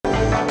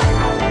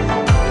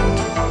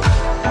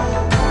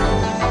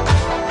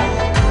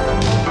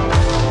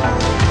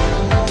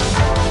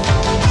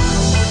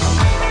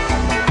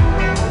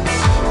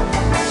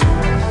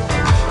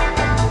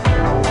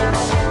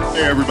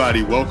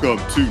everybody. Welcome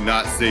to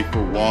Not Safe for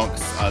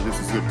Wonks. This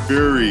is a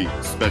very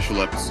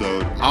special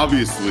episode.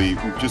 Obviously,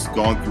 we've just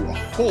gone through a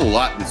whole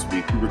lot this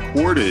week. We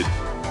recorded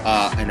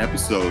an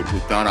episode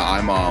with Donna,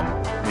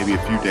 Imam, maybe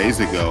a few days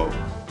ago.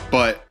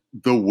 But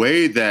the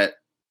way that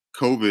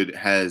COVID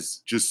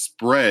has just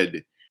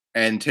spread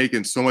and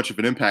taken so much of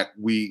an impact,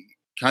 we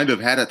kind of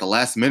had at the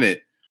last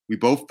minute, we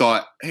both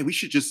thought, hey, we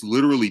should just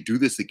literally do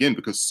this again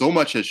because so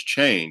much has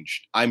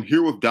changed. I'm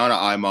here with Donna,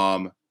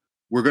 Imam.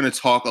 We're going to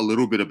talk a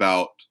little bit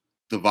about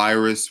the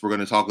virus. We're going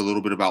to talk a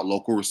little bit about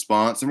local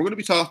response, and we're going to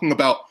be talking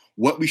about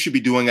what we should be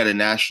doing at a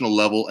national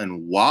level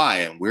and why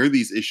and where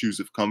these issues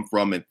have come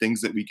from and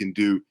things that we can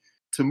do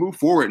to move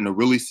forward in a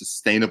really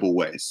sustainable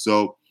way.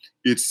 So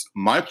it's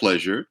my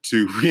pleasure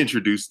to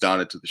reintroduce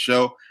Donna to the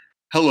show.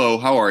 Hello,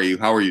 how are you?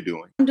 How are you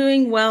doing? I'm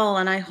doing well,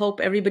 and I hope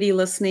everybody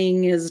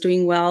listening is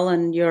doing well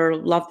and your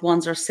loved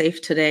ones are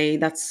safe today.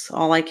 That's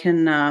all I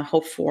can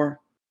hope for.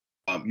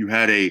 You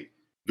had a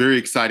very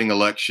exciting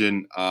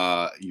election.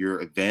 You're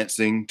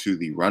advancing to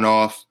the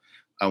runoff,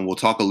 and we'll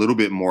talk a little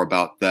bit more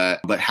about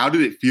that. But how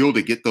did it feel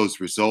to get those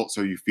results?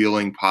 Are you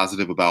feeling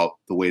positive about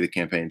the way the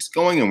campaign's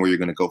going and where you're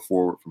going to go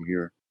forward from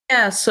here?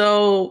 Yeah,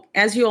 so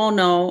as you all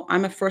know,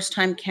 I'm a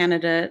first-time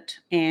candidate,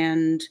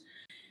 and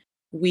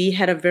we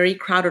had a very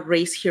crowded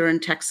race here in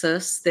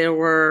Texas. There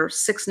were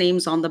 6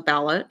 names on the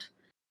ballot,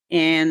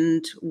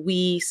 and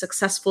we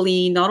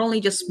successfully not only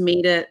just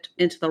made it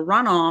into the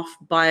runoff,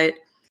 but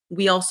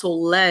we also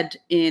led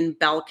in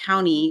Bell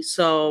County.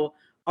 So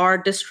our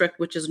district,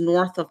 which is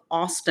north of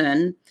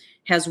Austin,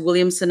 has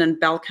Williamson and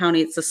Bell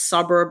County. It's the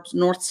suburbs,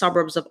 north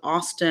suburbs of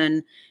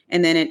Austin,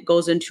 and then it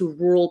goes into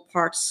rural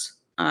parts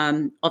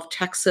of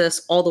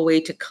Texas all the way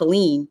to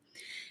Killeen.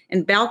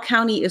 And Bell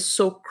County is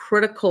so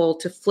critical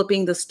to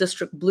flipping this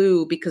district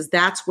blue because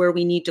that's where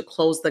we need to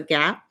close the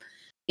gap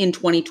in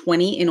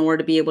 2020 in order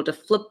to be able to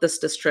flip this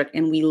district.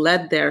 And we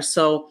led there.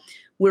 So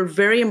we're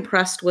very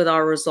impressed with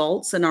our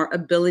results and our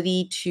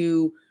ability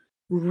to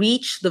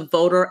reach the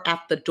voter at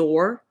the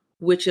door,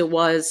 which it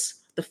was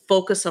the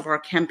focus of our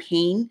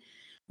campaign.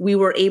 We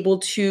were able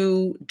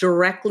to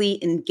directly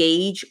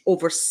engage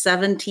over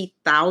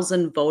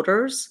 70,000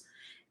 voters.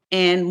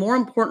 And more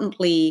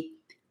importantly,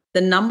 the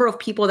number of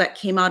people that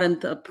came out in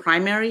the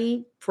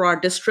primary for our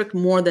district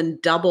more than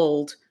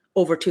doubled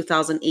over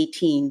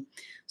 2018.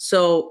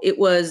 So it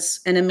was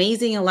an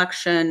amazing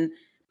election.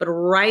 But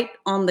right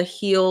on the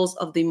heels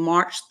of the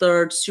March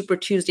 3rd Super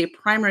Tuesday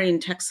primary in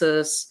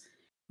Texas,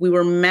 we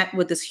were met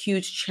with this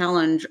huge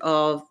challenge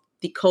of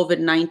the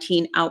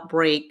COVID-19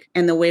 outbreak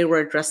and the way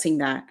we're addressing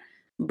that.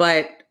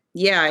 But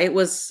yeah,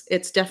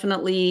 it's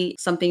definitely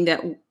something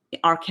that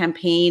our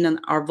campaign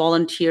and our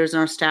volunteers and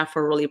our staff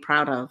are really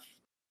proud of.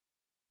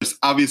 It's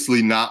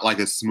obviously not like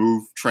a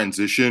smooth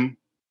transition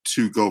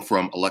to go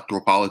from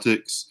electoral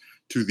politics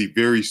to the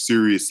very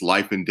serious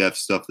life and death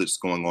stuff that's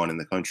going on in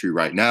the country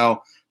right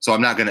now. So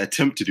I'm not going to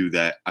attempt to do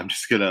that. I'm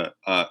just going to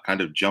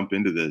kind of jump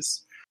into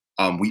this.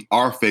 We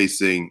are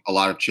facing a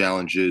lot of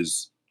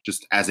challenges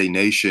just as a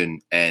nation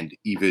and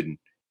even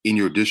in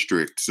your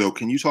district. So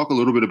can you talk a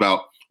little bit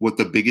about what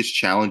the biggest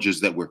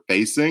challenges that we're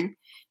facing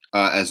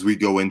as we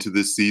go into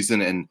this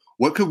season, and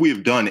what could we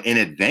have done in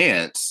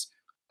advance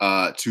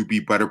to be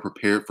better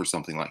prepared for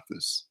something like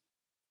this?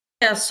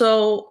 Yeah,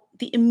 so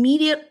the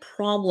immediate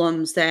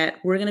problems that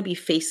we're going to be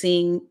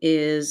facing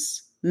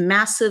is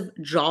massive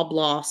job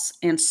loss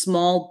and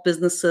small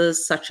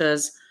businesses such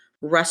as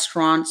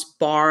restaurants,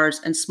 bars,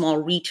 and small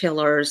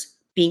retailers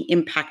being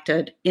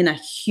impacted in a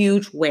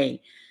huge way.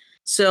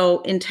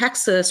 So in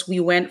Texas, we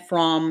went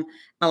from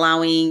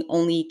allowing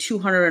only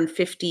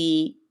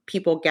 250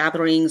 people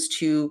gatherings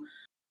to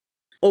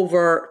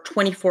over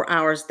 24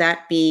 hours,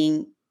 that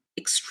being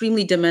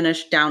extremely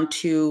diminished down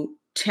to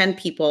 10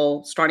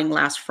 people starting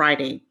last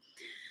Friday.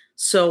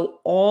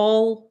 So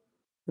all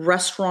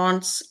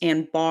restaurants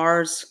and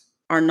bars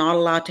are not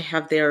allowed to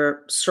have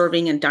their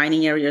serving and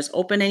dining areas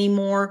open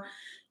anymore,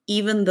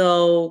 even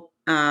though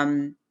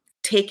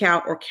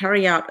takeout or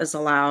carry out is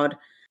allowed.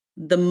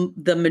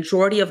 The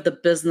majority of the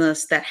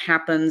business that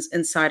happens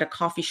inside a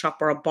coffee shop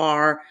or a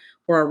bar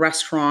or a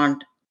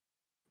restaurant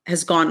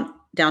has gone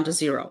down to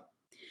zero.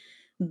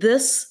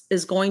 This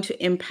is going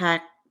to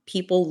impact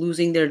people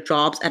losing their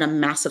jobs at a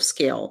massive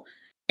scale.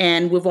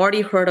 And we've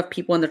already heard of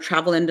people in the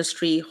travel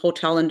industry,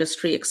 hotel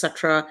industry, et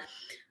cetera,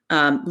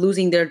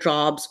 losing their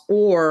jobs,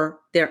 or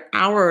their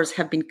hours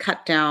have been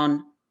cut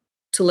down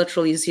to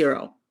literally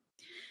zero.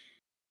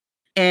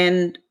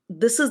 And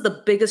this is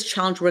the biggest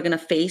challenge we're going to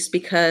face,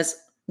 because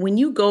when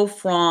you go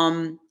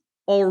from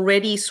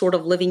already sort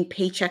of living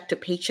paycheck to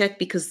paycheck,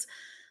 because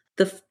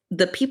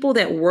the people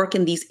that work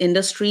in these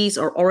industries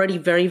are already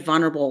very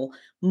vulnerable.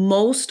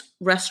 Most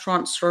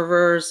restaurant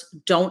servers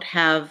don't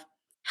have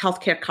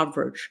healthcare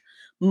coverage.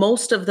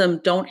 Most of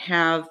them don't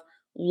have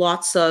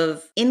lots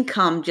of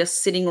income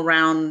just sitting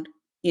around,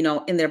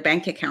 in their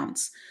bank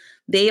accounts.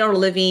 They are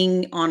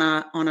living on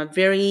a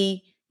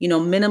very,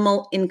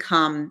 minimal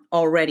income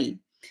already.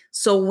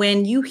 So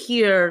when you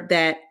hear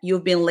that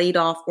you've been laid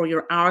off or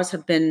your hours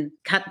have been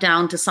cut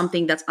down to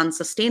something that's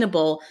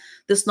unsustainable,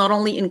 this not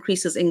only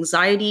increases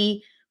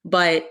anxiety,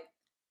 but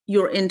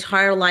your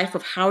entire life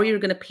of how you're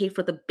going to pay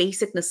for the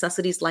basic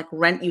necessities like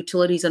rent,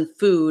 utilities, and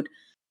food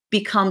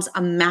becomes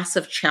a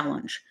massive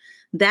challenge.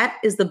 That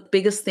is the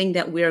biggest thing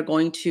that we are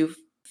going to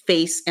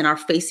face and are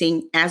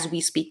facing as we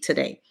speak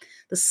today.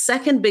 The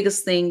second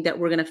biggest thing that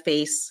we're going to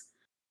face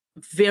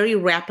very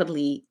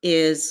rapidly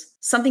is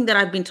something that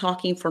I've been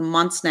talking for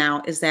months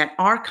now, is that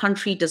our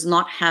country does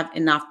not have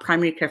enough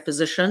primary care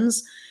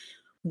physicians.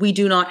 We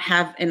do not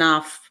have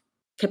enough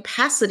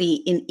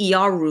capacity in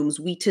ER rooms.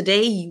 We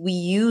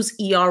use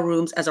ER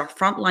rooms as our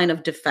front line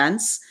of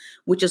defense,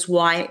 which is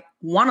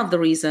one of the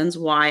reasons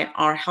why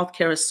our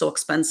healthcare is so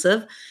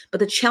expensive. But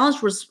the challenge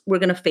we're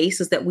going to face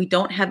is that we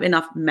don't have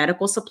enough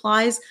medical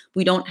supplies.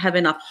 We don't have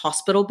enough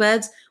hospital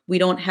beds. We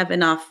don't have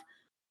enough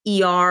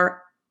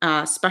ER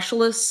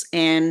specialists,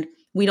 and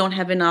we don't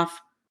have enough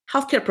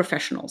healthcare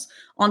professionals.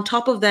 On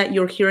top of that,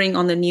 you're hearing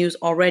on the news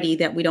already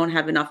that we don't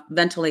have enough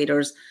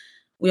ventilators.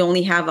 We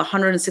only have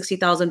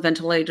 160,000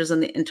 ventilators in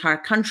the entire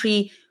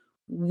country.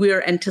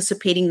 We're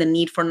anticipating the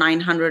need for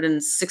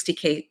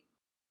 960K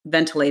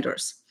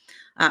ventilators.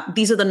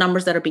 These are the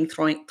numbers that are being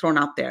thrown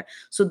out there.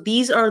 So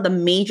these are the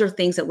major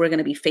things that we're going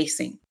to be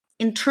facing.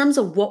 In terms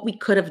of what we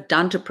could have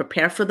done to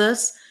prepare for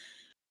this,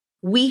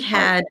 we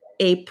had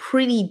a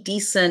pretty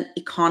decent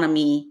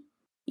economy,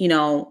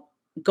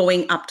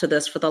 going up to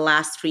this for the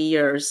last 3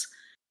 years.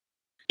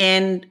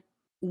 And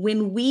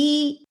when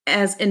we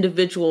as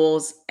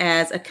individuals,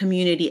 as a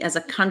community, as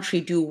a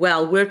country do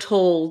well, we're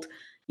told,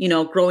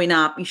 growing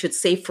up, you should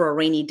save for a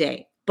rainy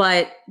day.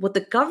 But what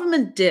the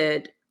government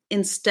did,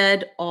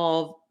 instead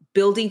of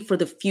building for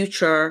the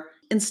future,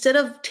 instead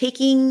of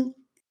taking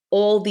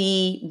all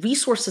the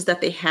resources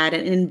that they had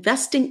and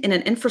investing in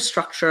an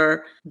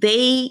infrastructure,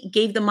 they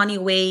gave the money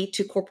away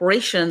to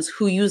corporations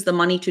who used the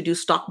money to do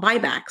stock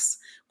buybacks.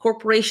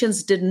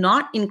 Corporations did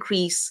not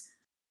increase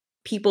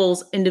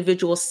people's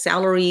individual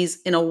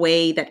salaries in a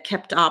way that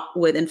kept up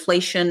with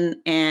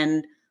inflation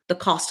and the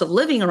cost of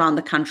living around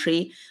the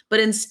country, but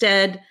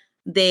instead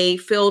they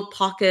filled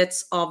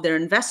pockets of their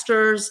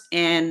investors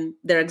and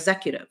their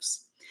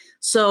executives.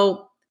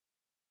 So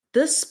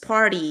this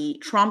party,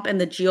 Trump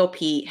and the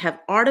GOP, have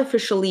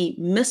artificially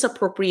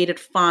misappropriated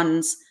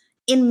funds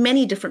in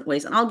many different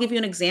ways. And I'll give you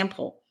an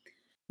example.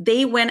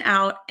 They went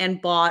out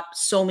and bought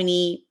so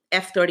many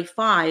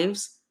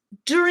F-35s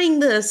during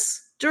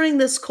this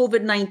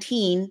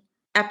COVID-19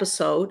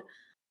 episode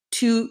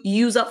to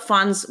use up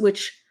funds,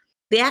 which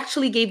they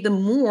actually gave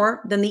them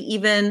more than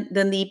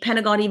the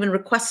Pentagon even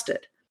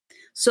requested.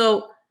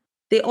 So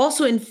they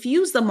also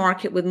infused the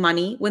market with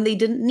money when they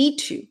didn't need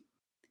to.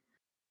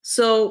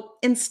 So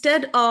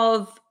instead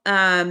of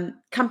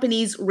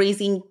companies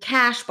raising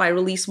cash by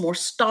release more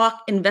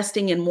stock,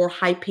 investing in more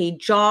high-paid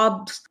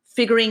jobs,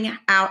 figuring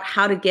out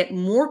how to get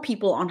more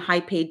people on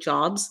high-paid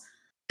jobs,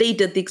 they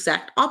did the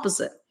exact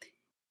opposite.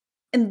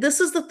 And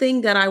this is the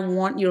thing that I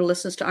want your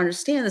listeners to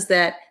understand, is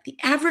that the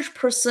average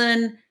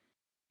person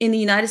in the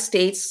United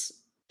States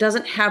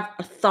doesn't have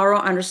a thorough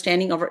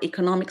understanding of our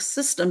economic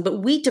system,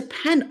 but we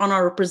depend on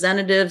our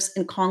representatives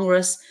in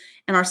Congress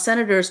and our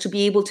senators to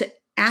be able to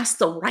ask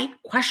the right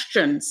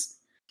questions.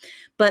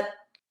 But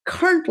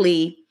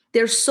currently,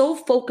 they're so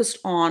focused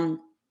on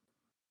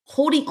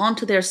holding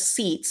onto their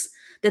seats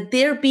that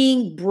they're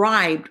being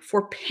bribed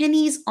for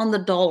pennies on the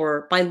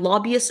dollar by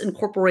lobbyists and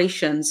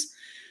corporations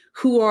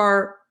who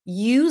are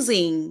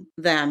using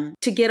them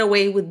to get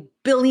away with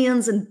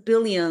billions and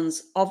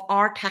billions of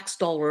our tax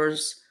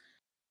dollars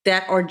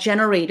that are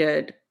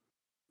generated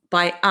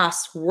by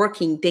us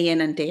working day in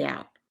and day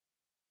out.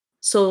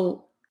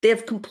 So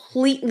they've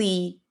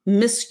completely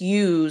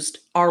misused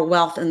our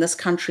wealth in this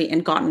country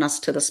and gotten us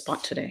to the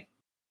spot today.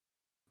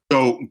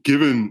 So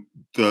given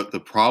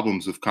the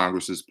problems of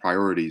Congress's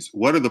priorities,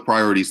 what are the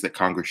priorities that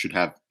Congress should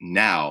have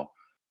now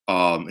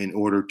in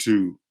order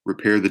to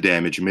repair the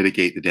damage,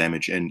 mitigate the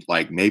damage, and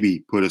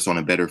maybe put us on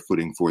a better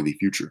footing for the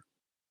future?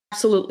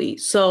 Absolutely.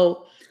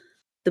 So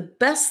the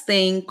best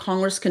thing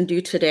Congress can do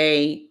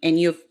today, and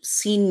you've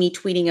seen me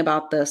tweeting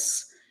about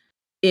this,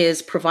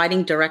 is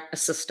providing direct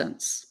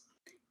assistance.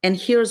 And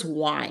here's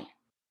why.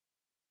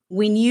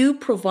 When you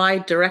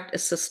provide direct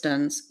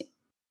assistance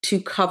to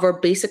cover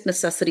basic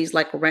necessities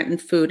like rent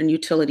and food and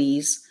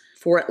utilities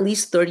for at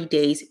least 30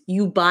 days,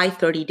 you buy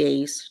 30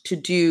 days to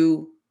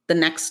do the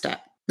next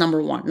step.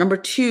 Number one. Number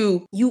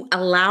two, you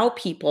allow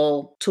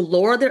people to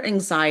lower their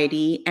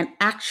anxiety and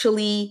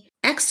actually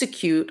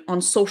execute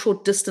on social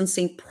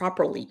distancing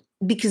properly.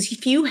 Because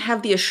if you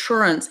have the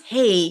assurance,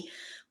 hey,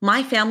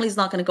 my family's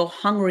not going to go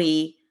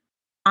hungry,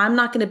 I'm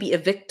not going to be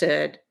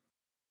evicted,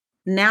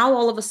 now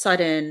all of a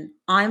sudden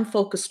I'm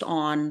focused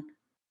on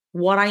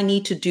what I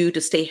need to do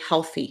to stay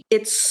healthy.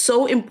 It's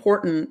so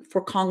important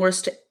for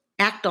Congress to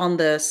act on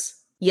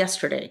this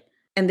yesterday,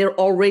 and they're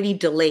already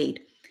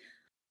delayed.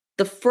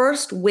 The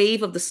first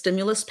wave of the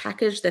stimulus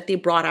package that they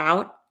brought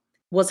out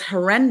was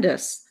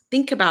horrendous.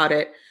 Think about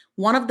it.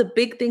 One of the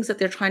big things that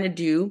they're trying to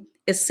do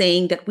is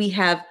saying that we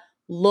have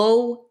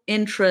low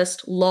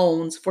interest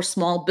loans for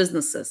small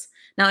businesses.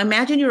 Now,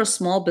 imagine you're a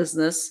small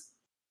business,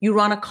 you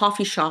run a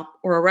coffee shop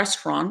or a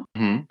restaurant,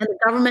 Mm-hmm. and the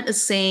government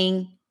is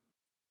saying,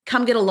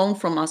 come get a loan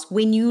from us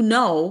when you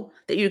know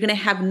that you're going to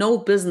have no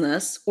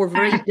business or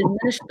very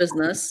diminished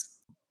business,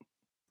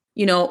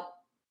 you know,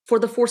 for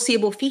the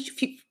foreseeable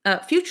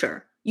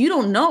future. You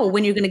don't know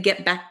when you're going to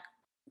get back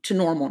to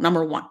normal,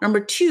 number one. Number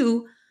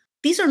two,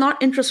 these are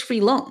not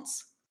interest-free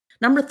loans.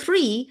 Number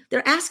three,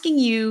 they're asking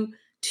you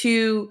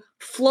to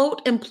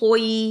float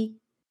employee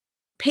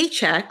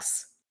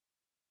paychecks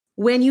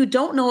when you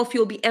don't know if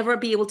you'll ever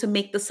be able to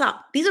make this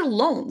up. These are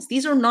loans.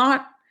 These are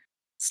not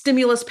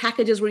stimulus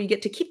packages where you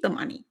get to keep the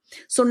money.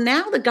 So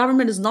now the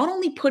government is not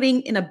only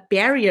putting in a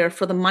barrier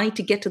for the money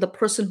to get to the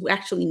person who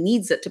actually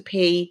needs it to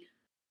pay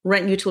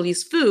rent,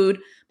 utilities, food,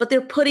 but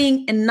they're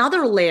putting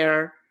another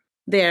layer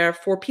there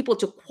for people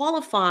to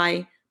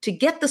qualify to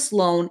get this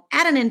loan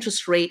at an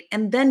interest rate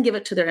and then give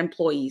it to their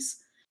employees.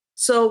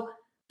 So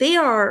they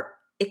are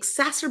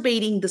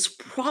exacerbating this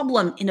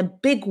problem in a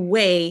big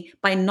way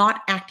by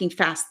not acting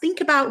fast.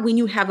 Think about when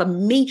you have a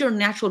major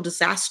natural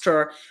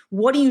disaster.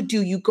 What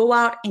do? You go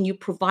out and you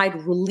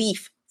provide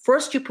relief.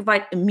 First, you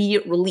provide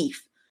immediate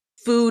relief: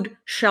 food,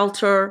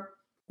 shelter,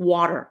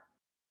 water.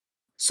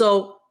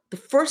 So the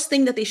first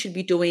thing that they should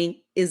be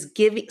doing is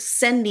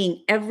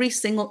sending every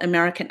single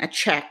American a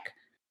check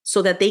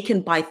so that they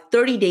can buy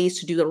 30 days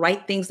to do the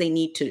right things they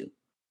need to do.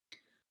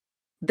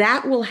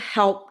 That will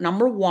help,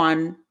 number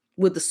one,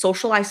 with the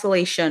social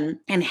isolation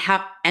and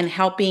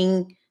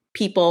helping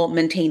people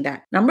maintain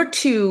that. Number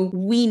two,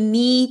 we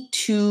need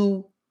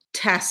to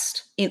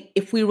test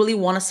if we really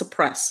want to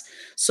suppress.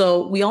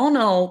 So we all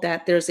know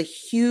that there's a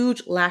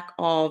huge lack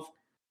of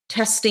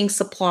testing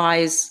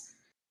supplies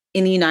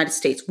in the United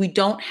States. We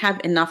don't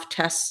have enough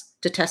tests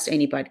to test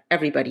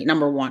everybody,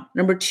 number one.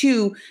 Number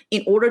two,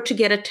 in order to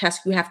get a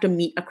test, you have to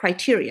meet a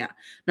criteria.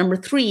 Number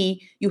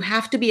three, you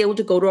have to be able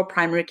to go to a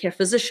primary care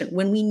physician.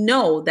 When we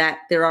know that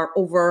there are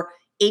over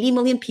 80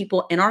 million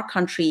people in our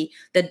country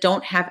that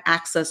don't have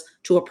access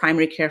to a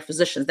primary care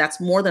physician,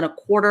 that's more than a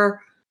quarter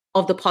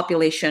of the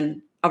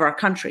population of our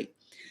country.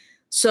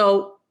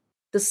 So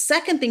the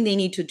second thing they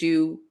need to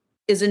do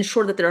is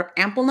ensure that there are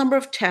ample number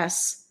of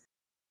tests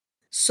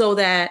so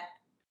that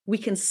we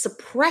can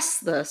suppress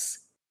this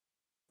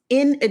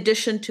in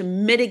addition to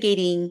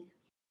mitigating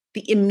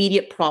the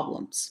immediate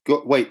problems.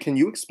 Wait, can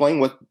you explain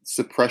what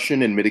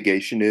suppression and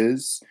mitigation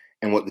is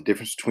and what the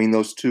difference between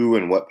those two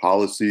and what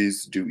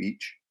policies do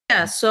each?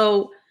 Yeah,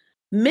 so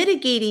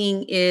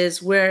mitigating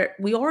is where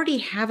we already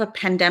have a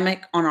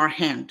pandemic on our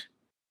hand.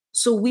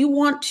 So we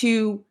want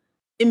to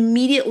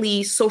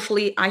immediately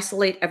socially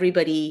isolate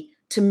everybody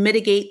to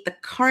mitigate the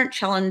current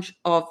challenge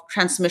of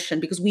transmission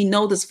because we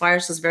know this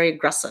virus is very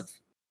aggressive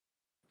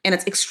and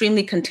it's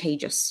extremely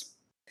contagious.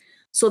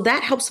 So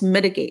that helps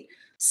mitigate.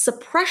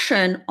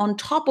 Suppression on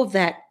top of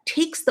that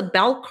takes the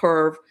bell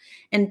curve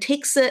and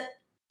takes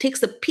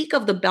the peak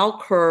of the bell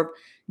curve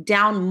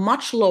down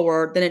much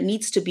lower than it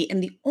needs to be.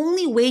 And the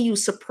only way you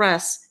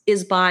suppress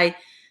is by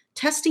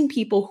testing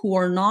people who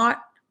are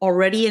not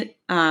already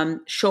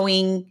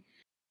showing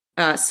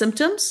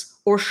symptoms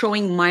or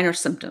showing minor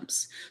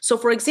symptoms. So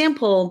for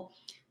example,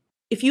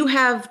 if you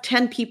have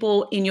 10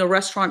 people in your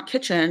restaurant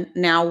kitchen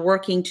now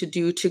working to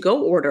do to-go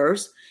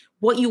orders,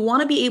 what you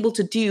want to be able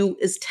to do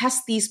is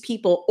test these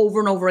people over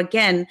and over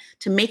again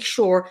to make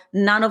sure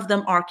none of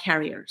them are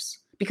carriers,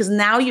 because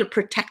now you're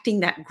protecting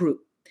that group.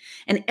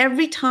 And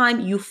every time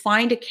you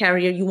find a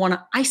carrier, you want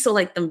to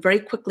isolate them very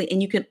quickly.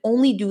 And you can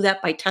only do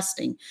that by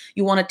testing.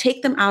 You want to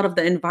take them out of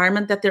the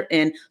environment that they're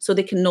in so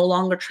they can no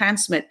longer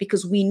transmit,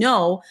 because we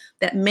know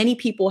that many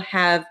people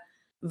have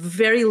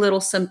very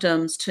little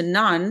symptoms to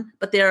none,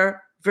 but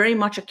they're very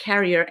much a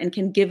carrier and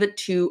can give it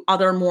to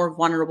other more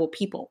vulnerable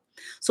people.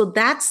 So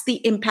that's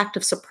the impact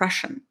of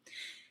suppression.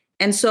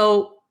 And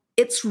so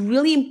it's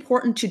really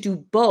important to do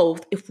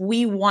both if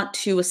we want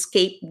to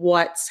escape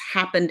what's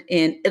happened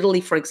in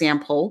Italy, for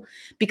example,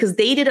 because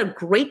they did a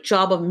great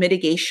job of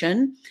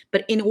mitigation.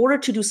 But in order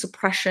to do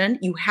suppression,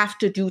 you have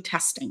to do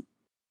testing.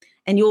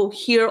 And you'll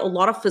hear a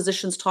lot of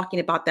physicians talking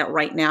about that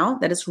right now.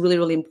 That is really,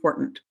 really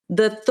important.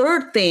 The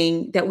third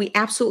thing that we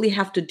absolutely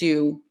have to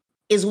do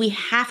is we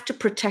have to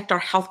protect our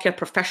healthcare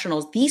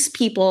professionals. These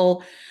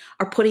people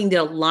are putting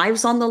their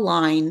lives on the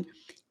line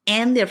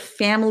and their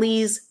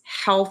families'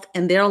 health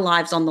and their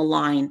lives on the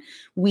line.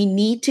 We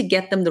need to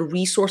get them the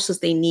resources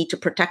they need to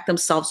protect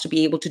themselves to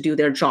be able to do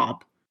their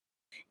job.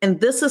 And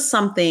this is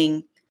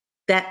something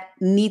that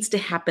needs to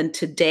happen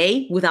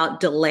today without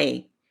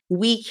delay.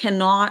 We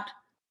cannot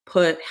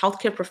put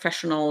healthcare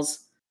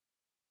professionals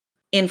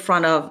in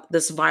front of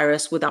this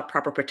virus without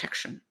proper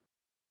protection.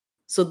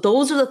 So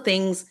those are the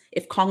things,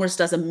 if Congress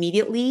does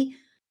immediately,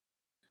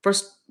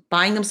 first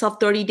buying themselves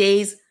 30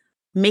 days,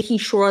 making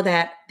sure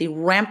that they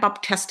ramp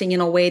up testing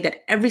in a way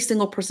that every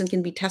single person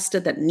can be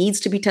tested that needs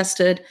to be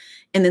tested,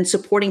 and then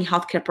supporting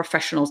healthcare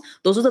professionals.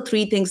 Those are the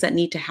three things that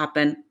need to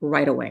happen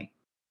right away.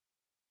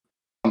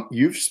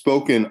 You've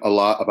spoken a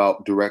lot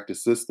about direct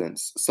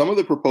assistance. Some of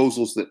the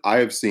proposals that I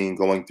have seen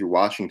going through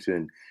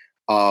Washington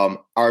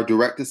Our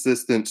direct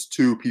assistance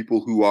to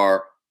people who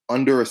are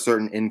under a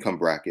certain income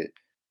bracket.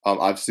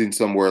 I've seen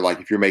somewhere like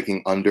if you're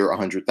making under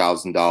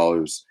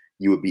 $100,000,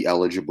 you would be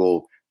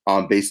eligible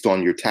based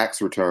on your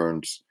tax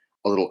returns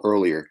a little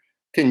earlier.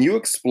 Can you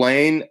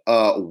explain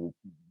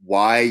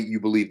why you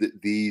believe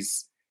that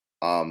these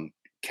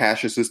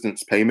cash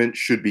assistance payments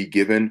should be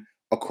given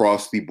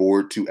across the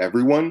board to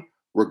everyone,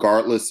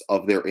 regardless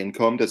of their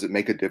income? Does it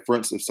make a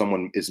difference if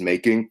someone is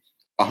making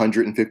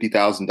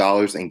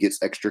 $150,000 and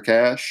gets extra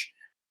cash?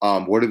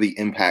 What are the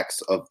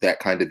impacts of that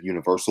kind of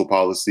universal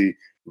policy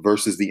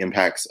versus the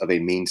impacts of a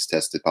means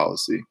tested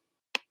policy?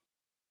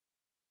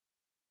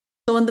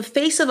 So, in the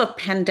face of a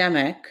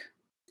pandemic,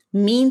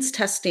 means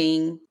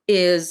testing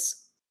is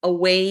a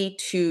way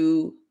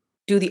to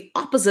do the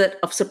opposite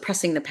of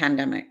suppressing the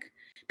pandemic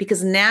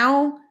because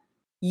now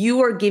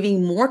you are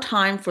giving more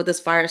time for this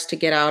virus to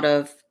get out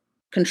of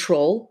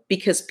control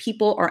because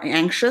people are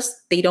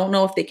anxious. They don't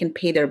know if they can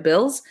pay their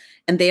bills,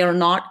 and they are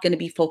not going to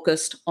be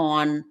focused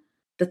on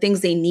the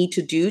things they need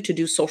to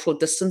do social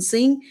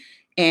distancing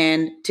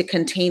and to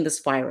contain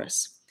this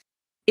virus.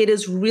 It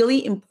is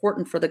really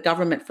important for the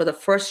government for the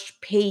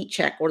first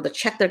paycheck or the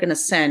check they're going to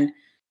send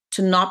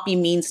to not be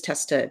means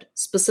tested,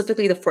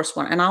 specifically the first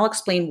one. And I'll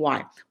explain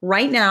why.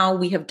 Right now,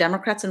 we have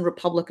Democrats and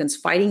Republicans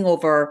fighting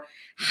over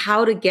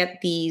how to get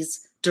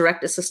these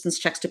direct assistance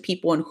checks to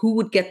people and who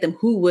would get them,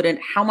 who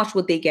wouldn't, how much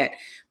would they get.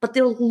 But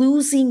they're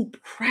losing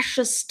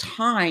precious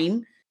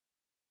time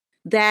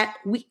that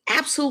we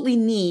absolutely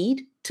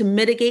need to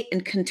mitigate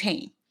and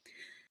contain.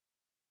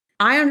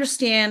 I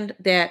understand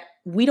that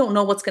we don't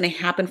know what's going to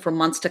happen for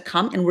months to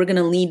come, and we're going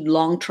to need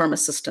long-term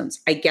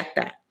assistance. I get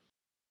that.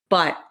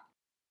 But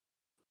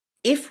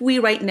if we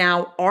right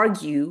now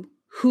argue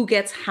who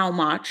gets how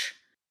much,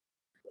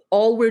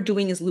 all we're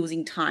doing is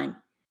losing time.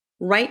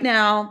 Right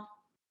now,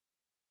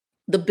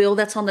 the bill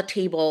that's on the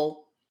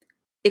table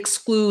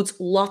excludes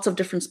lots of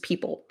different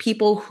people.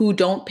 People who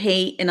don't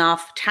pay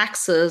enough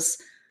taxes,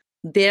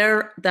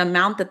 the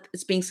amount that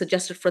is being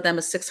suggested for them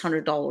is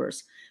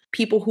 $600.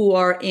 People who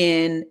are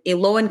in a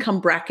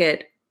low-income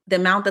bracket, the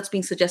amount that's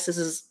being suggested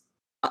is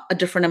a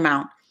different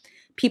amount.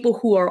 People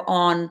who are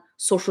on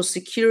Social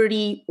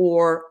Security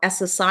or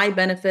SSI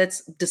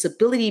benefits,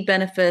 disability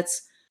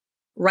benefits,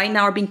 right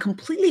now are being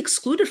completely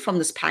excluded from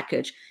this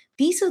package.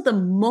 These are the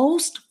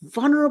most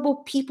vulnerable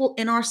people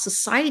in our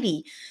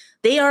society.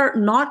 They are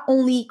not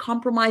only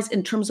compromised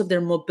in terms of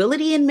their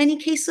mobility in many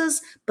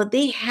cases, but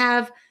they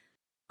have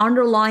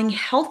underlying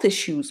health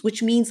issues,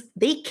 which means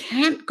they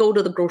can't go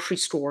to the grocery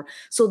store.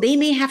 So they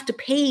may have to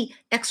pay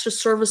extra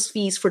service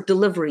fees for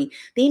delivery.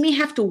 They may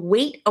have to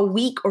wait a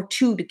week or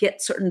two to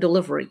get certain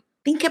delivery.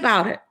 Think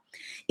about it.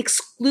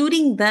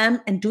 Excluding them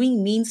and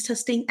doing means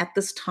testing at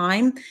this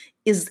time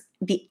is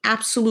the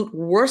absolute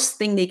worst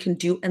thing they can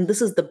do. And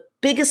this is the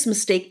biggest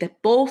mistake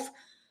that both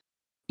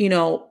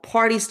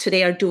parties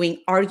today are doing,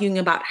 arguing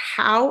about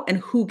how and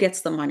who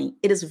gets the money.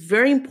 It is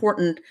very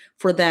important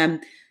for them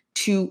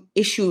to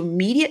issue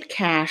immediate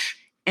cash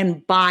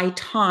and buy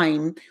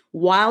time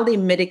while they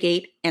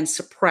mitigate and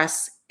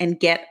suppress and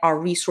get our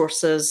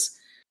resources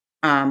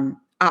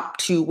up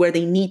to where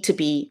they need to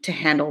be to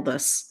handle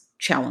this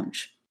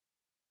challenge.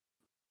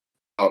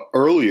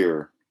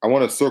 Earlier, I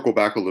want to circle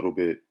back a little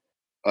bit.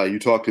 You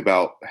talked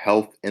about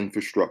health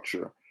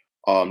infrastructure,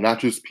 not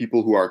just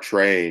people who are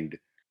trained,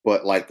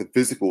 but like the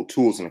physical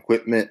tools and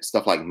equipment,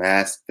 stuff like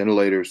masks,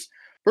 ventilators.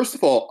 First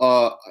of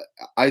all,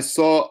 I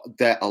saw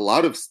that a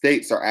lot of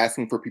states are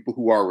asking for people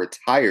who are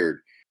retired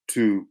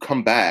to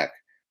come back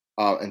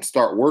and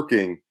start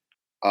working,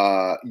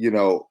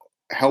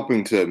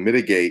 helping to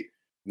mitigate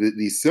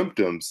these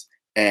symptoms.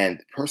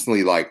 And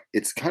personally, like,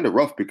 it's kind of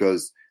rough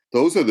because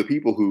those are the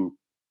people who,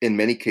 in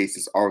many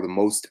cases, are the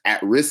most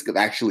at risk of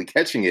actually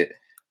catching it.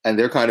 And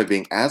they're kind of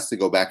being asked to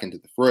go back into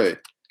the fray.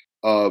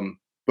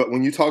 But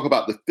when you talk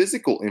about the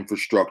physical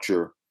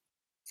infrastructure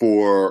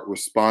for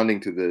responding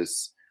to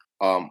this,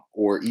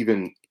 or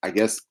even, I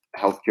guess,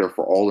 healthcare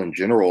for all in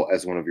general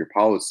as one of your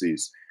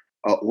policies,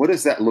 what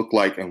does that look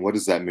like and what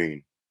does that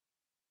mean?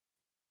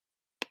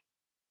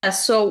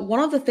 So one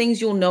of the things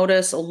you'll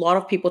notice a lot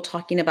of people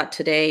talking about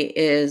today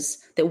is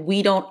that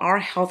our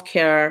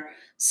healthcare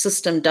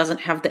system doesn't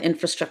have the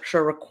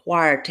infrastructure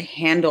required to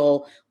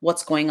handle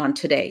what's going on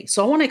today.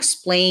 So I want to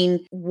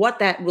explain what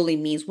that really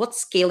means, what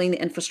scaling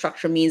the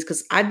infrastructure means,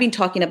 because I've been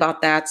talking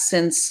about that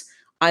since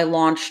I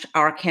launched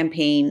our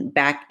campaign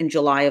back in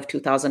July of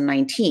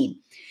 2019.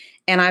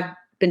 And I've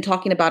been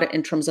talking about it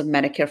in terms of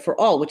Medicare for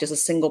All, which is a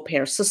single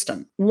payer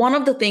system. One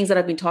of the things that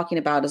I've been talking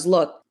about is,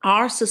 look,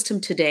 our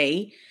system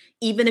today,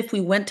 even if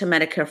we went to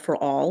Medicare for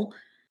All,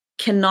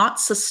 cannot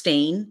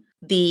sustain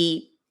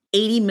the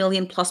 80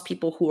 million plus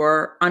people who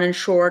are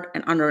uninsured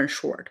and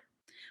underinsured.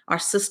 Our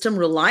system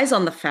relies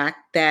on the fact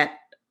that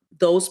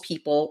those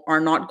people are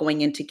not going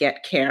in to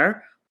get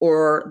care,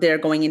 or they're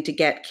going in to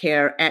get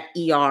care at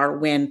ER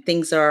when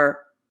things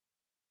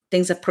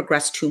have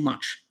progressed too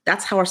much.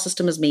 That's how our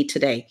system is made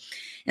today.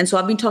 And so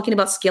I've been talking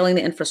about scaling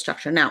the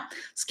infrastructure. Now,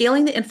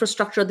 scaling the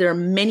infrastructure, there are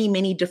many,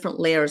 many different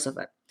layers of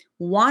it.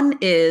 One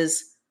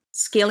is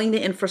scaling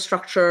the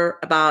infrastructure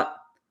about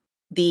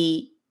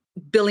the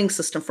billing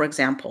system, for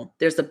example.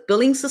 There's the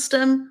billing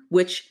system,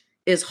 which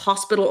is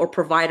hospital or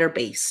provider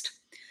based.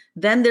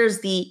 Then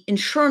there's the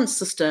insurance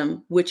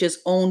system, which is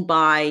owned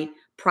by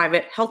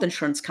private health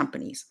insurance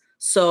companies.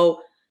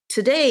 So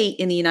today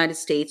in the United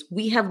States,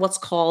 we have what's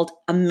called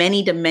a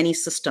many-to-many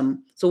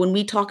system. So when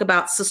we talk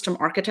about system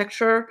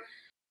architecture,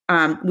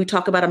 we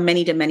talk about a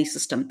many-to-many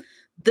system.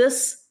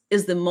 This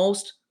is the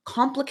most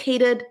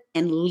complicated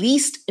and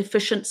least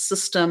efficient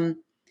system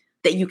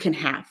that you can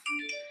have.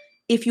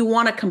 If you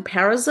want a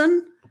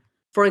comparison,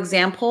 for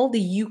example,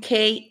 the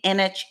UK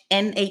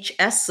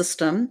NHS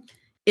system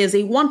is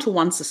a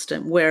one-to-one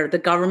system where the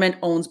government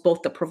owns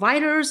both the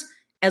providers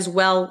as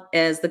well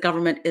as the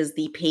government is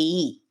the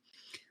payee.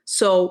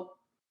 So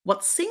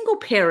what single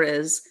payer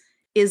is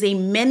a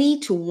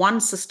many-to-one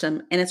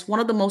system, and it's one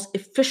of the most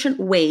efficient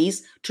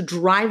ways to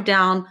drive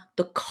down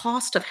the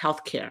cost of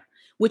healthcare,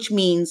 which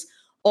means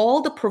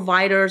all the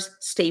providers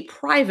stay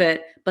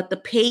private, but the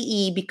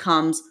payee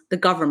becomes the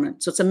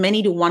government. So it's a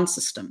many-to-one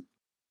system.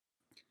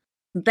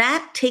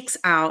 That takes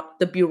out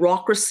the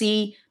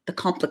bureaucracy, the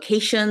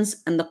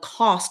complications, and the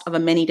cost of a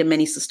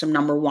many-to-many system,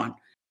 number one.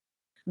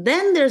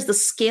 Then there's the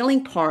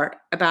scaling part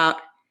about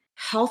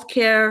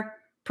healthcare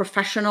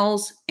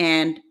professionals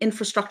and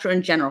infrastructure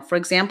in general. For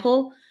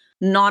example,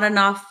 not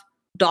enough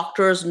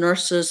doctors,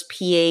 nurses,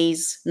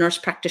 PAs, nurse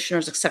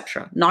practitioners,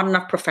 etc. Not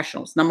enough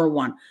professionals, number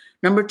one.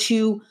 Number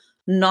two,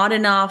 not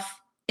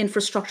enough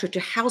infrastructure to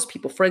house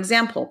people. For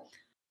example,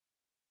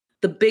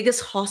 the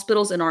biggest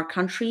hospitals in our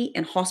country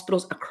and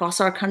hospitals across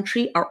our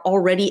country are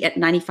already at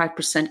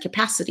 95%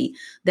 capacity.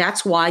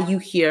 That's why you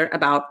hear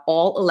about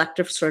all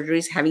elective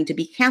surgeries having to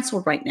be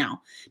canceled right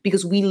now,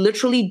 because we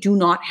literally do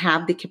not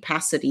have the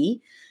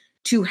capacity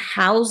to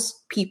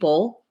house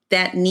people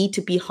that need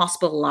to be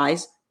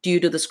hospitalized due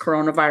to this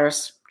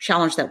coronavirus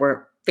challenge that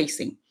we're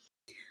facing.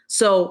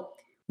 So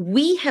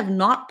we have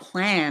not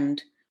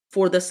planned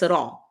for this at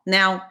all.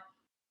 Now,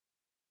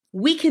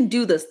 we can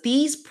do this.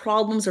 These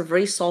problems are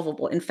very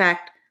solvable. In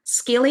fact,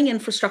 scaling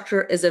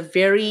infrastructure is a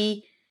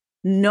very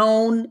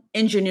known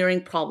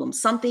engineering problem,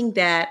 something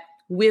that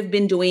we've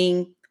been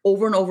doing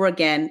over and over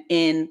again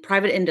in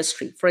private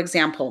industry. For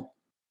example,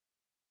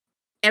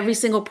 every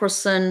single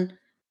person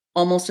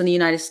almost in the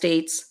United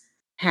States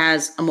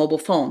has a mobile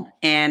phone,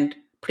 and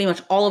pretty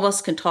much all of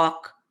us can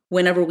talk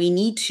whenever we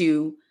need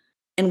to.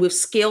 And we've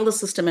scaled the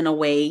system in a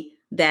way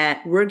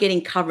that we're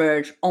getting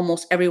coverage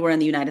almost everywhere in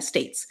the United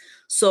States.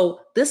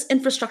 So this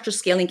infrastructure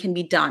scaling can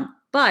be done,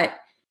 but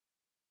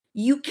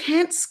you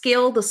can't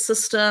scale the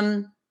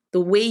system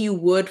the way you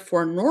would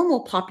for a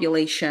normal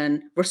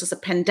population versus a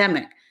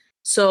pandemic.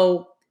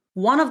 So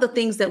one of the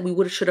things that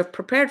we should have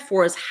prepared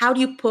for is, how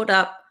do you put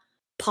up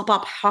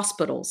pop-up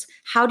hospitals?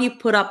 How do you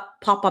put up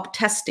pop-up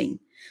testing?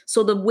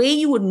 So the way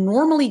you would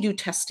normally do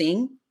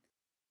testing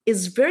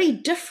is very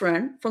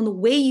different from the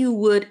way you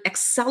would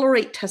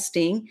accelerate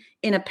testing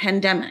in a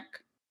pandemic.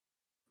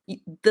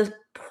 The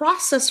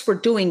process for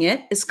doing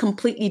it is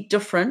completely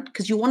different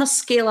because you want to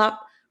scale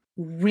up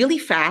really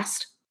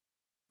fast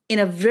in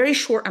a very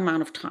short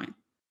amount of time.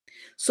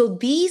 So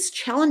these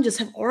challenges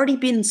have already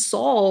been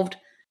solved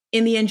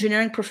in the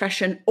engineering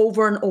profession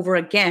over and over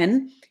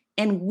again,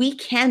 and we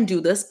can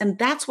do this. And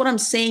that's what I'm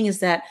saying, is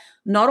that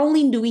not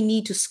only do we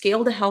need to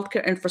scale the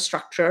healthcare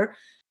infrastructure,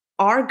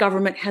 our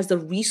government has the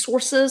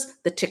resources,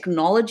 the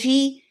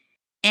technology,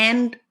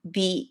 and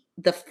the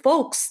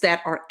folks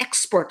that are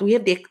expert. We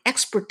have the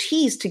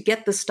expertise to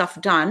get this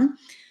stuff done,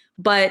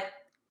 but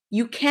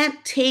you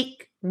can't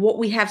take what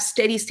we have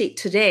steady state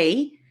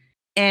today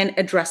and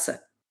address it.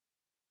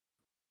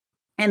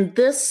 And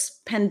this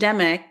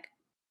pandemic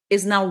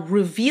is now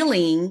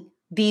revealing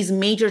these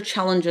major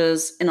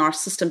challenges in our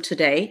system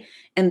today.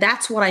 And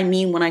that's what I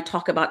mean when I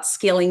talk about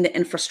scaling the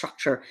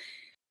infrastructure.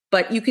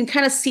 But you can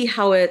kind of see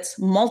how it's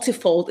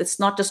multifold. It's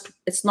not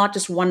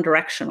just one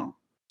directional.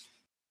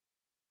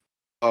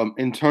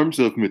 In terms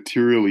of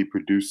materially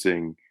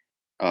producing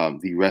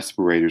the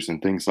respirators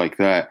and things like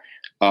that,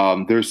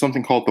 there's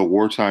something called the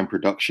Wartime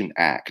Production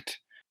Act.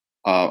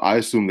 I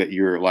assume that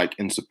you're like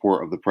in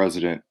support of the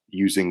president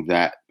using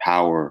that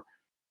power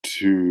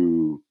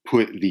to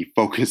put the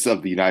focus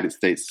of the United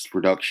States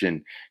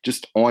production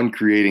just on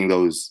creating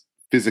those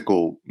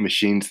physical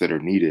machines that are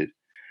needed.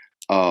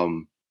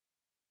 I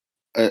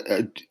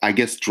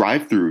guess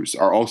drive-throughs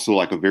are also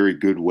like a very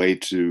good way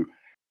to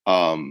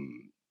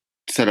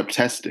set up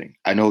testing.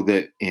 I know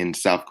that in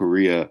South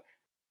Korea,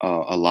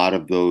 a lot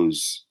of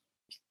those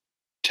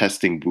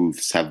testing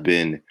booths have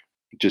been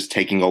just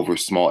taking over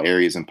small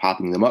areas and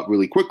popping them up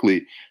really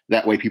quickly.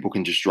 That way people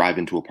can just drive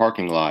into a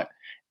parking lot.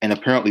 And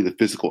apparently the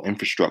physical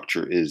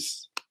infrastructure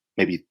is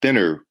maybe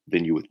thinner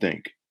than you would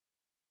think.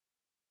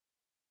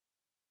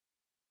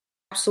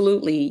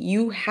 Absolutely.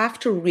 You have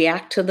to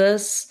react to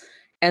this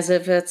as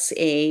if it's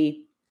a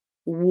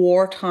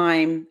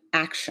wartime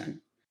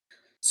action.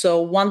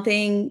 So one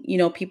thing,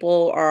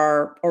 people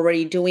are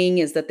already doing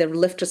is that they've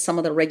lifted some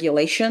of the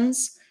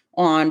regulations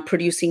on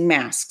producing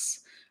masks.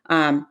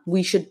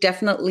 We should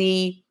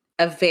definitely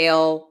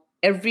avail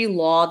every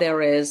law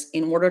there is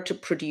in order to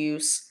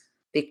produce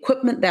the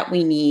equipment that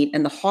we need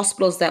and the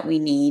hospitals that we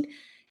need.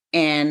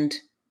 And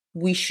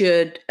we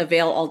should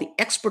avail all the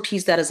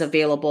expertise that is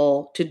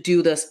available to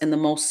do this in the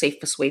most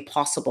safest way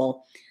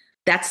possible.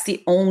 That's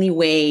the only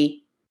way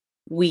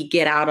we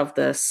get out of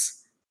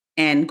this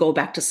and go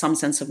back to some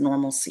sense of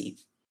normalcy.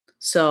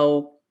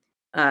 So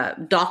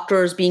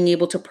doctors being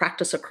able to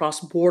practice across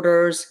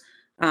borders,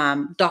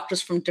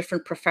 doctors from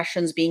different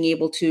professions being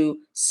able to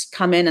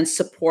come in and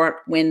support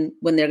when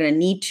they're going to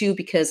need to,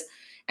 because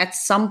at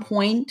some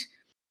point,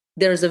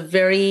 there's a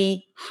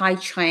very high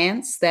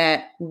chance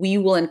that we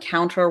will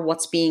encounter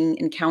what's being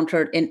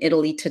encountered in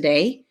Italy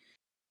today,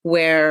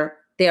 where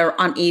they are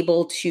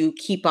unable to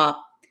keep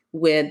up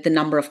with the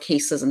number of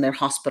cases in their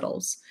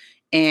hospitals.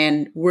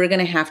 And we're going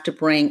to have to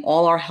bring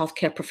all our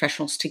healthcare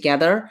professionals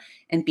together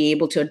and be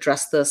able to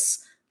address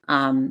this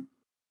in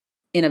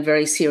a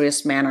very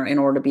serious manner in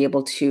order to be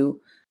able to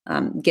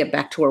get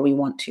back to where we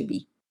want to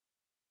be.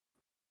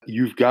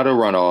 You've got to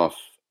run off.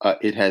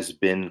 It has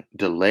been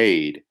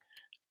delayed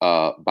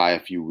by a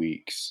few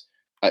weeks.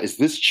 Is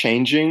this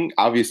changing?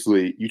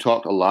 Obviously, you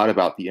talked a lot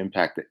about the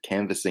impact that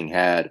canvassing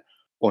had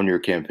on your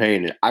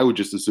campaign, and I would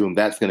just assume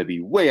that's going to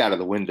be way out of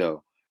the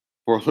window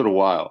for a little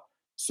while.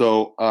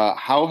 So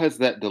how has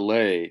that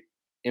delay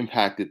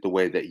impacted the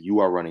way that you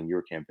are running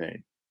your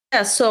campaign?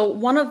 Yeah, so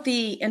one of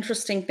the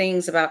interesting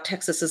things about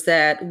Texas is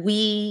that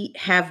we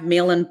have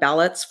mail-in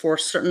ballots for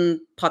certain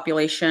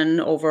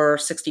population over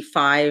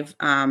 65,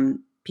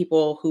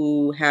 people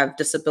who have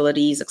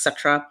disabilities, et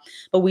cetera,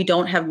 but we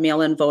don't have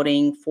mail-in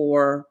voting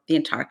for the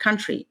entire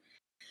country.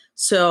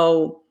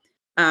 So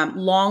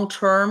long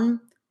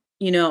term,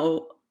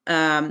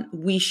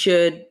 we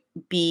should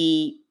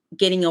be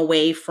getting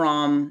away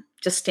from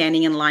just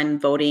standing in line and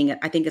voting.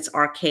 I think it's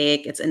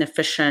archaic, it's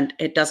inefficient,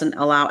 it doesn't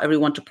allow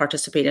everyone to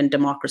participate in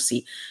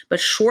democracy. But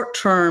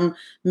short-term,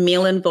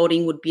 mail-in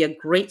voting would be a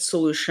great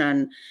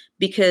solution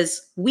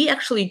because we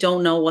actually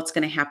don't know what's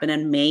going to happen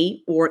in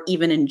May or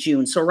even in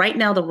June. So right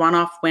now, the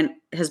runoff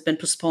has been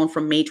postponed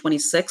from May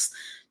 26th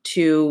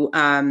to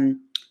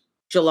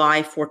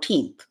July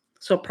 14th.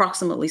 So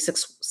approximately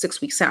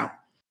six weeks out.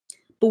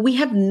 But we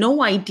have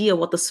no idea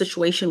what the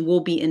situation will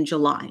be in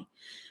July.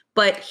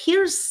 But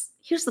here's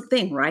the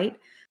thing, right?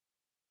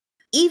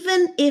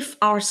 Even if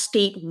our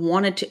state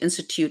wanted to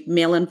institute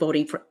mail-in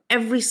voting for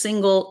every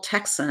single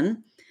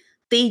Texan,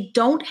 they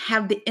don't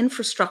have the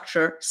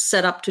infrastructure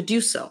set up to do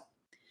so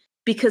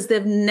because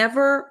they've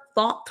never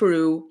thought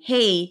through,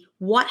 hey,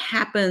 what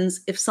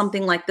happens if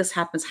something like this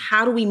happens?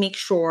 How do we make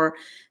sure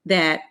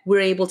that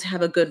we're able to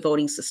have a good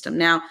voting system?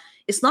 Now,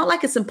 it's not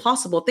like it's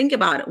impossible. Think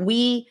about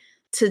it.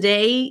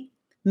 Today,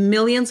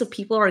 millions of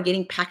people are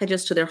getting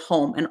packages to their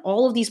home, and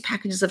all of these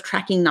packages have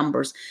tracking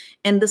numbers.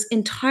 And this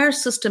entire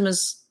system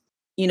is,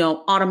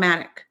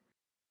 automatic.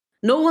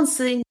 No one's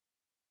sitting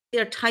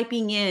there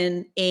typing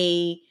in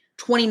a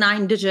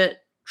 29-digit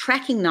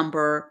tracking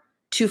number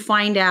to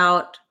find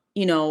out,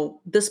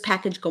 this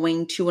package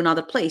going to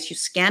another place. You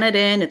scan it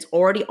in, it's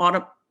already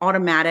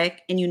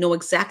automatic, and you know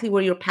exactly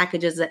where your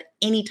package is at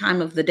any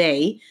time of the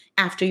day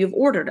after you've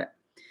ordered it.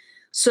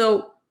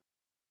 So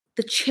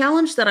the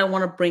challenge that I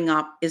want to bring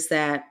up is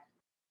that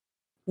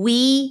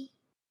we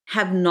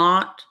have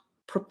not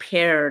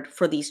prepared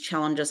for these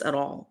challenges at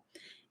all.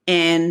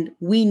 And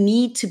we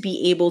need to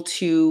be able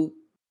to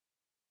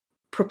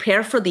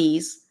prepare for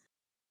these.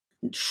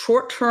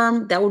 Short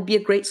term, that would be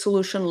a great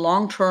solution.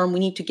 Long term, we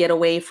need to get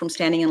away from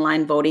standing in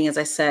line voting. As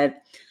I said,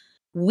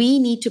 we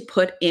need to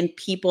put in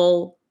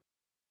people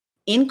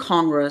in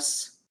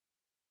Congress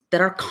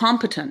that are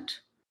competent,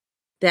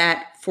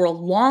 that for a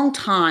long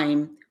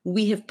time,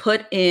 we have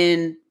put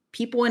in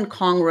people in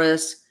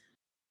Congress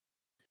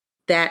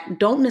that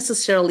don't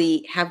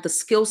necessarily have the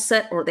skill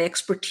set or the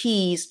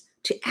expertise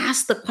to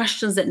ask the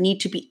questions that need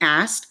to be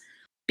asked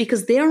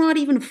because they're not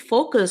even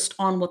focused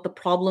on what the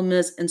problem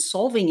is and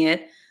solving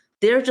it.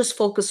 They're just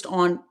focused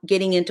on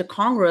getting into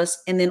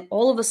Congress. And then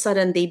all of a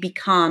sudden they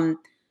become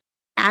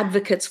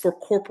advocates for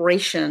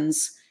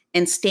corporations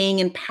and staying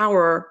in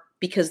power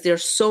because they're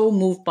so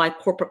moved by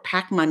corporate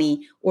PAC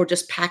money or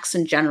just PACs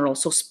in general.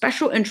 So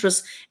special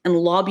interests and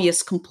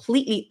lobbyists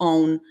completely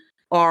own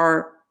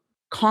our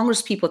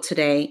Congress people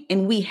today.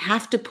 And we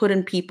have to put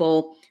in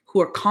people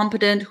who are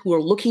competent, who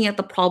are looking at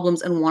the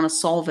problems and want to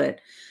solve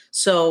it.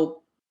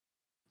 So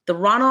the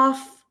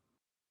runoff,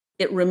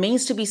 it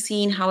remains to be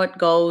seen how it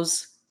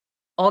goes.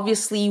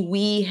 Obviously,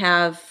 we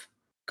have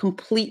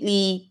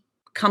completely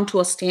come to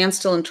a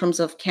standstill in terms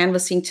of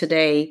canvassing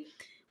today.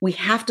 We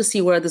have to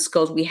see where this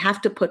goes. We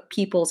have to put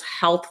people's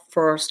health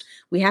first.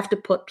 We have to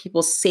put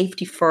people's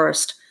safety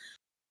first.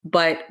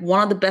 But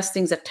one of the best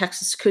things that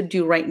Texas could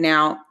do right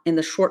now in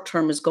the short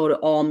term is go to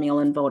all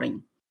mail-in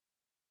voting.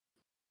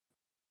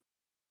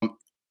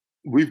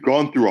 We've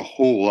gone through a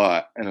whole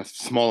lot in a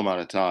small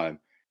amount of time.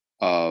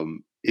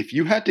 If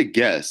you had to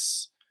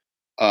guess,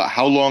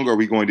 how long are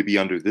we going to be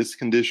under this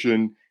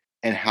condition,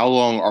 and how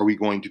long are we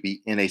going to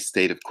be in a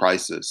state of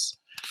crisis?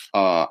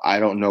 I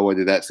don't know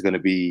whether that's going to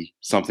be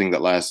something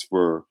that lasts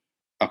for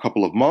a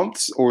couple of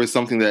months, or is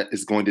something that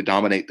is going to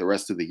dominate the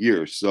rest of the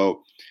year?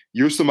 So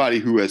you're somebody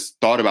who has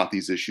thought about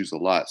these issues a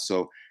lot.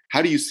 So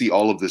how do you see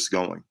all of this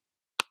going?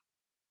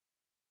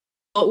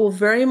 It will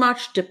very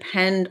much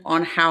depend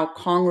on how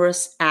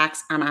Congress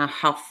acts and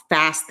how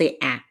fast they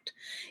act.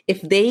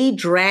 If they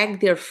drag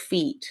their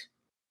feet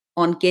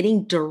on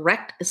getting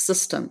direct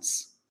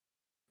assistance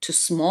to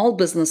small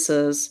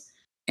businesses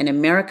and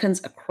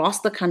Americans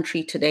across the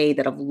country today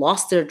that have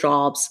lost their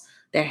jobs,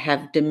 that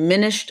have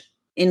diminished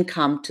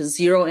income to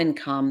zero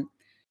income,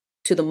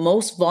 to the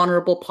most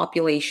vulnerable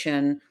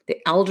population, the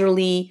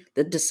elderly,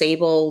 the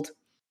disabled,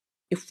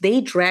 if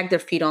they drag their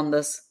feet on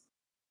this,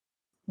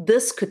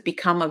 this could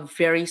become a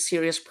very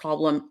serious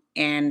problem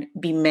and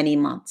be many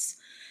months.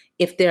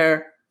 If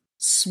they're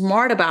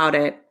smart about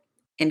it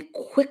and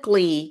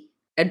quickly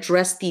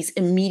address these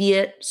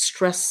immediate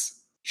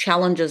stress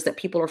challenges that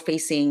people are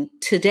facing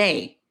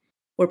today,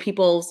 where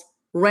people's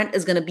rent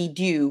is going to be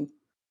due,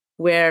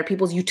 where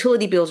people's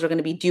utility bills are going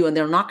to be due and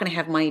they're not going to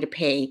have money to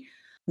pay,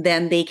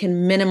 then they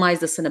can minimize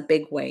this in a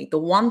big way. The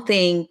one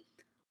thing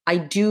I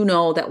do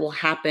know that will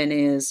happen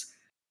is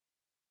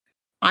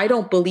I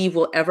don't believe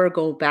we'll ever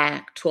go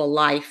back to a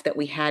life that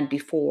we had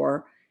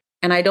before.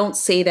 And I don't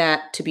say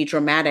that to be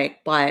dramatic,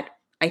 but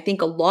I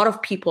think a lot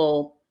of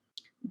people,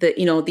 the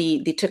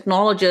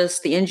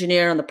technologist, the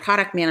engineer, and the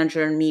product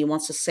manager in me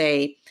wants to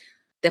say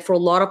that for a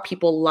lot of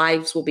people,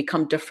 lives will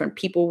become different.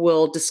 People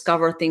will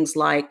discover things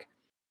like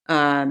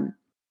um,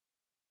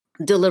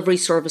 delivery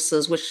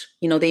services, which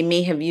they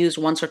may have used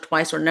once or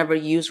twice or never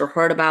used or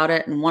heard about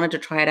it and wanted to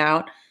try it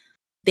out.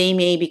 They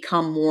may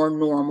become more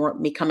norm or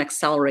become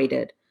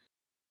accelerated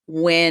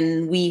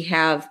when we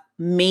have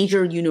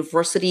major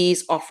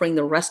universities offering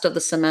the rest of the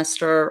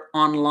semester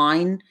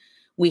online.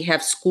 We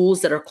have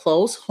schools that are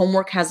closed.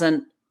 Homework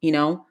hasn't,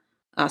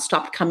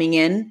 stopped coming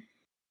in.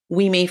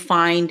 We may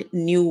find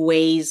new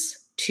ways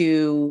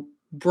to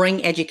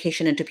bring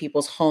education into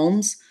people's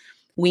homes.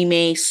 We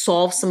may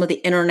solve some of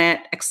the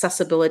internet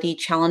accessibility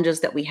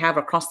challenges that we have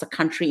across the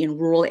country in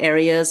rural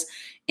areas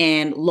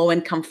and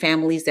low-income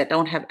families that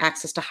don't have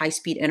access to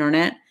high-speed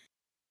internet.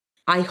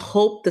 I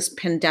hope this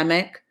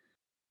pandemic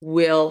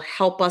will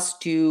help us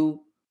do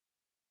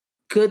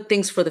good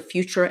things for the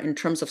future in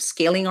terms of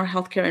scaling our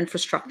healthcare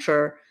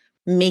infrastructure,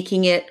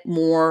 making it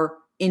more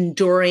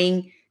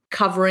enduring,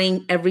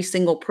 covering every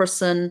single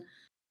person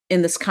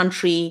in this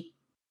country,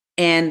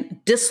 and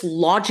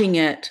dislodging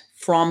it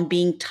from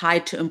being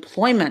tied to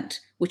employment,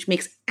 which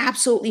makes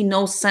absolutely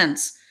no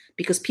sense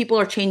because people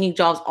are changing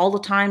jobs all the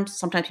time.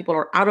 Sometimes people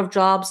are out of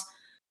jobs.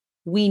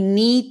 We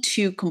need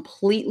to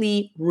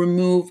completely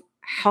remove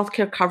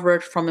healthcare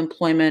coverage from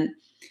employment.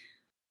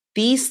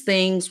 These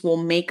things will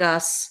make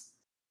us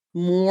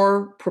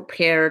more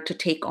prepared to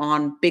take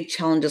on big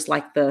challenges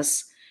like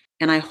this.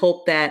 And I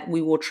hope that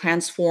we will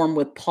transform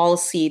with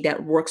policy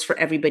that works for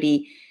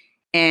everybody.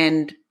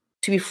 And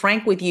to be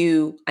frank with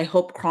you, I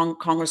hope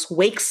Congress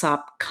wakes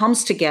up,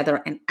 comes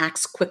together, and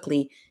acts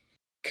quickly.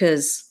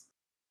 Because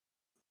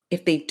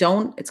if they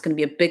don't, it's going to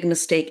be a big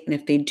mistake. And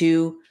if they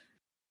do,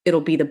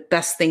 it'll be the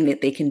best thing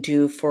that they can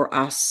do for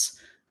us,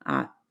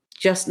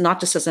 just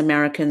not just as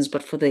Americans,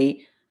 but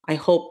I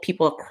hope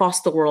people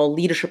across the world,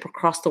 leadership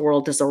across the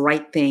world, does the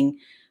right thing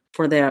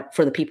for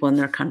the people in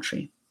their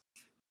country.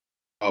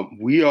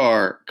 We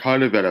are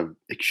kind of at an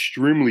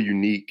extremely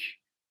unique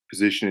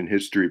position in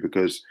history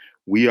because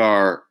we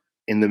are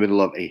in the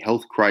middle of a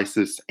health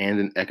crisis and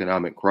an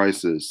economic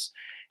crisis.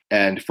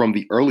 And from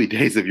the early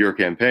days of your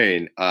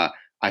campaign, I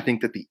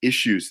think that the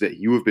issues that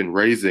you have been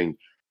raising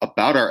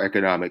about our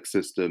economic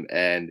system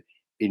and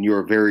in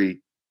your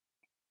very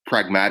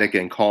pragmatic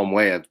and calm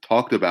way have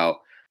talked about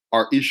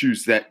are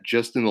issues that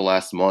just in the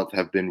last month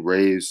have been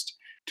raised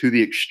to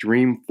the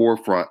extreme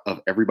forefront of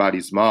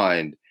everybody's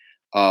mind.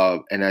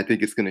 And I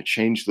think it's going to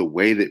change the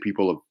way that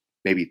people have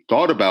maybe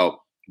thought about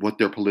what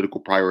their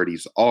political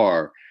priorities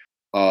are.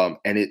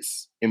 And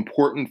it's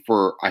important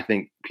for, I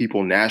think,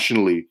 people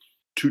nationally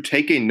to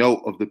take a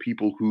note of the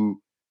people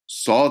who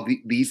saw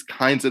these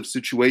kinds of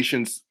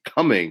situations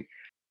coming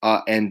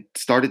and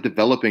started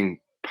developing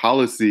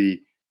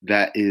policy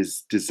that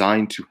is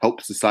designed to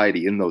help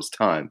society in those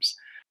times.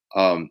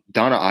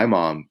 Donna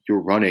Imam,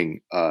 you're running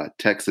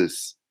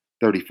Texas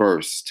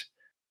 31st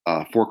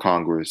for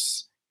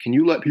Congress. Can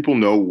you let people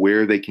know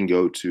where they can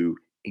go to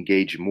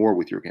engage more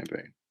with your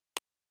campaign?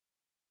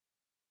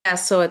 Yeah,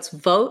 so it's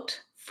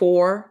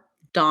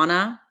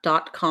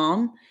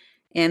votefordonna.com,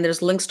 and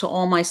there's links to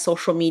all my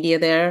social media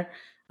there.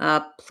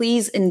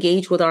 Please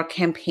engage with our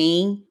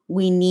campaign.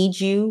 We need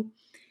you.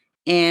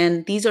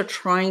 And these are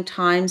trying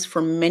times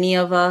for many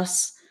of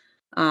us.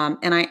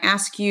 And I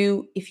ask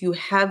you, if you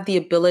have the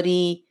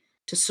ability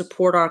to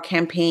support our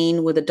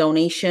campaign with a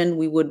donation,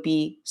 we would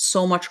be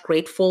so much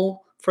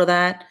grateful for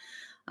that.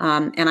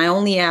 And I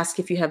only ask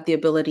if you have the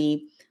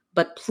ability,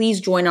 but please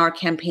join our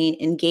campaign,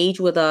 engage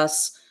with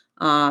us,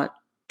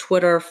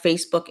 Twitter,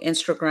 Facebook,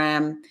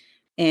 Instagram,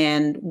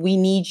 and we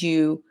need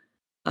you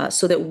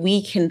so that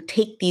we can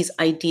take these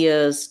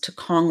ideas to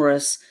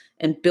Congress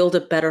and build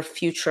a better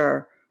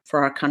future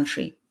for our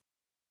country.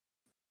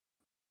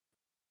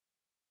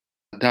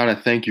 Donna,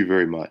 thank you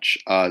very much.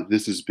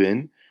 This has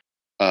been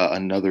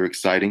another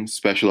exciting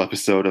special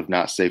episode of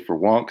Not Safe for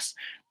Wonks.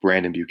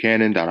 Brandon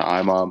Buchanan, Donna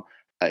Imam.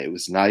 It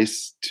was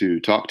nice to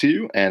talk to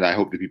you, and I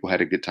hope that people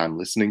had a good time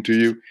listening to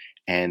you.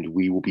 And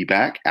we will be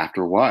back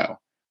after a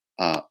while.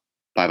 Bye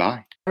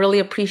bye. Really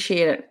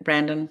appreciate it,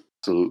 Brandon.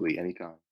 Absolutely, anytime.